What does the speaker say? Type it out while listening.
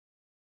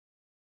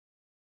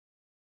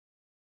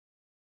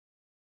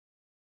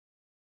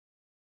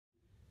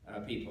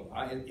people.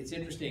 It's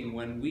interesting,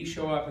 when we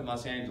show up in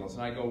Los Angeles,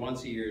 and I go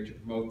once a year to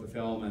promote the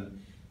film and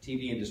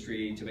TV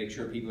industry to make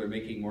sure people are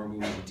making more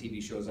movies and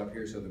TV shows up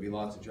here, so there'll be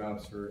lots of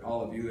jobs for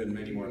all of you and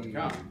many more to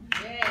come.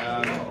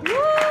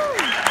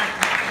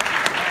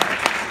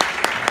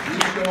 We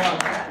show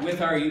up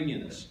with our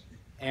unions,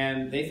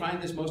 and they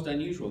find this most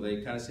unusual.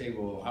 They kind of say,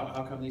 well,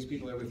 how come these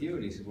people are with you?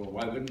 And he said, well,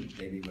 why wouldn't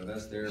they be with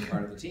us? They're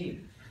part of the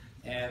team.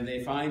 And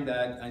they find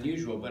that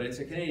unusual, but it's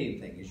a Canadian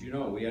thing. As you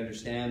know, we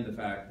understand the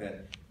fact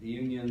that the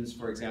unions,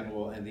 for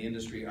example, and the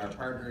industry are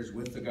partners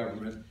with the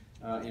government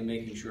in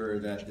making sure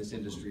that this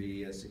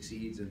industry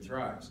succeeds and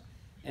thrives.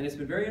 And it's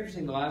been very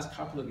interesting the last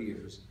couple of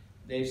years.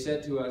 They've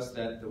said to us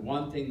that the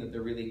one thing that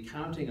they're really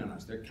counting on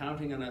us, they're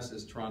counting on us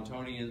as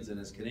Torontonians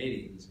and as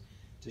Canadians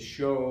to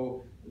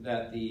show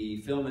that the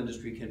film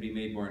industry can be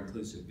made more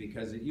inclusive.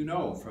 Because you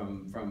know,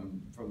 from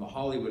the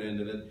Hollywood end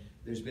of it,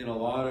 there's been a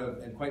lot of,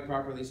 and quite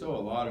properly so, a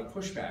lot of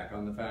pushback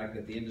on the fact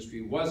that the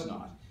industry was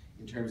not,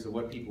 in terms of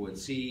what people would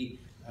see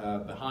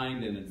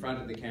behind and in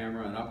front of the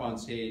camera and up on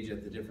stage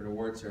at the different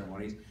award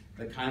ceremonies,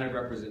 the kind of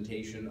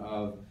representation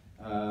of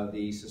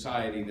the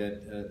society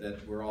that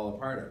we're all a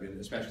part of,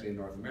 especially in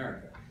North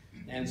America.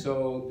 And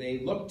so they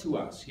look to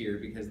us here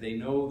because they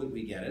know that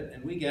we get it,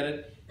 and we get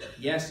it,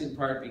 yes, in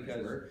part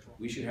because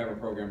we should have a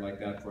program like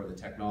that for the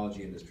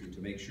technology industry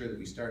to make sure that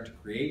we start to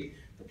create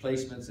the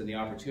placements and the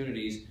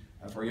opportunities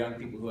for young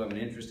people who have an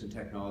interest in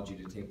technology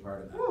to take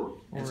part in that.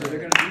 And so they're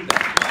going to do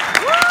that.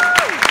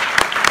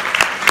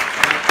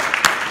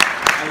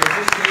 I was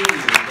just saying to you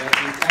that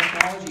in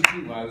technology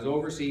too, I was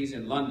overseas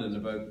in London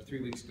about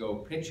 3 weeks ago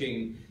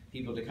pitching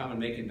people to come and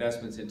make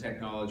investments in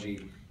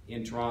technology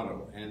in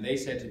Toronto. And they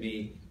said to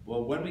me,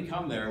 well, when we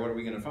come there, what are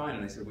we going to find?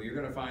 And I said, well, you're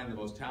going to find the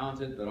most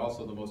talented, but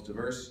also the most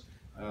diverse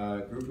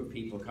group of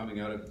people coming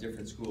out of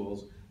different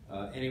schools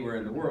anywhere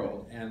in the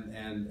world. And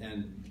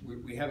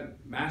we haven't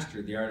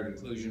mastered the art of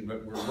inclusion,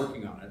 but we're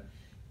working on it.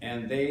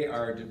 And they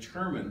are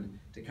determined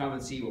to come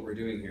and see what we're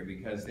doing here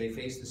because they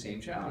face the same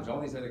challenge. All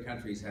these other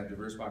countries have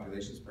diverse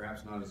populations,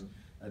 perhaps not as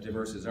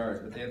diverse as ours,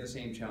 but they have the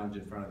same challenge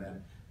in front of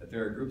them. That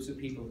there are groups of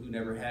people who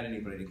never had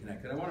anybody to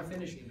connect. And I want to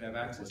finish and have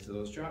access to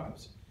those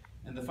jobs.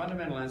 And the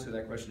fundamental answer to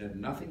that question had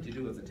nothing to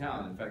do with the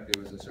talent. In fact,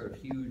 there was a sort of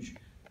huge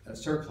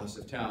surplus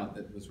of talent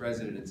that was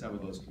resident in some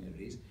of those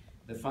communities.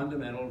 The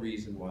fundamental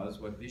reason was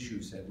what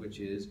Vishu said, which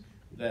is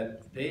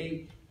that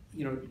they,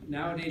 you know,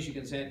 nowadays you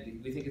can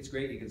send, we think it's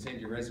great, you can send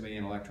your resume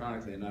in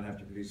electronically and not have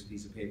to produce a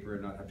piece of paper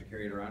and not have to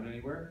carry it around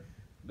anywhere.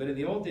 But in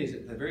the old days,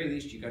 at the very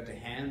least, you got to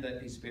hand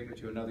that piece of paper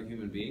to another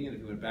human being, and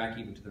if you went back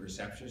even to the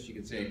receptionist, you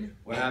could say,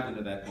 what happened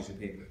to that piece of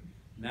paper?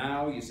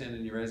 Now you send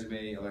in your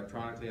resume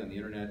electronically on the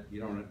internet,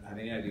 you don't have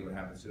any idea what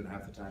happens to it, and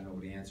half the time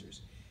nobody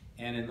answers.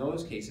 And in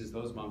those cases,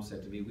 those moms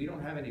said to me, we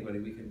don't have anybody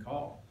we can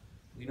call.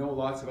 We know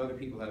lots of other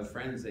people have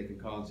friends they can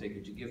call and say,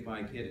 could you give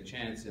my kid a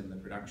chance in the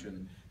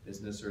production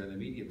business or in the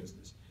media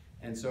business?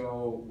 And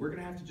so we're going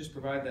to have to just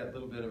provide that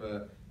little bit of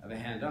a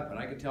hand up. And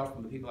I could tell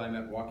from the people I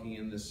met walking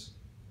in this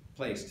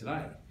place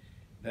tonight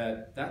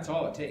that that's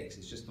all it takes.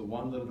 It's just the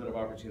one little bit of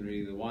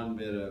opportunity, the one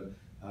bit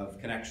of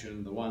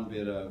connection, the one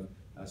bit of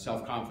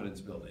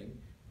self-confidence building.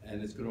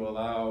 And it's going to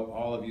allow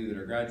all of you that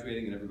are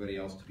graduating and everybody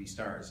else to be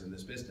stars in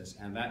this business.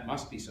 And that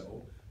must be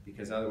so,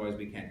 because otherwise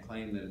we can't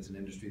claim that it's an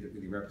industry that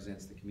really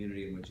represents the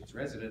community in which it's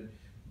resident.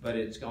 But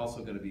it's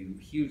also going to be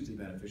hugely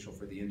beneficial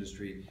for the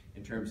industry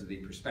in terms of the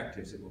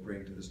perspectives it will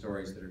bring to the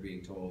stories that are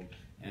being told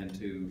and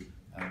to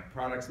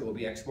products that will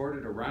be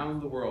exported around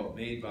the world,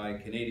 made by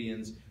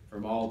Canadians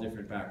from all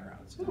different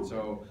backgrounds. And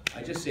so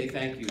I just say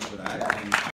thank you for that.